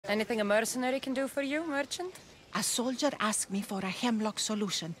Anything a mercenary can do for you, merchant? A soldier asked me for a hemlock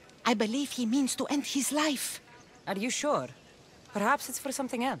solution. I believe he means to end his life. Are you sure? Perhaps it's for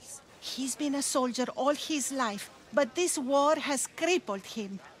something else. He's been a soldier all his life, but this war has crippled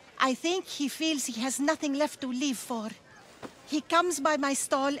him. I think he feels he has nothing left to live for. He comes by my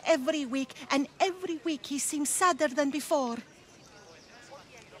stall every week, and every week he seems sadder than before.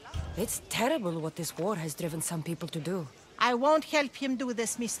 It's terrible what this war has driven some people to do. I won't help him do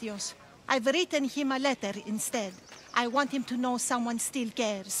this, Misthios. I've written him a letter instead. I want him to know someone still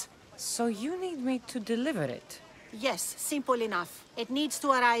cares. So you need me to deliver it? Yes, simple enough. It needs to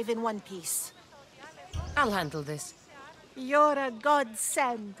arrive in one piece. I'll handle this. You're a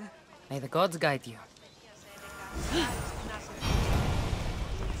godsend. May the gods guide you.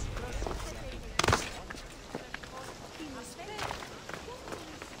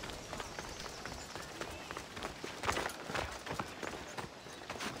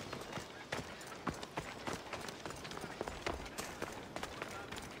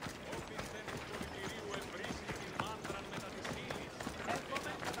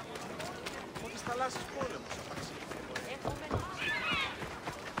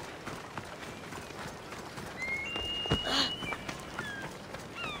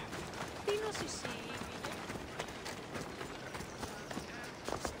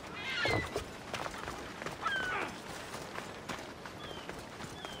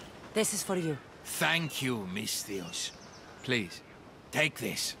 This is for you. Thank you, Misthios. Please, take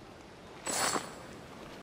this.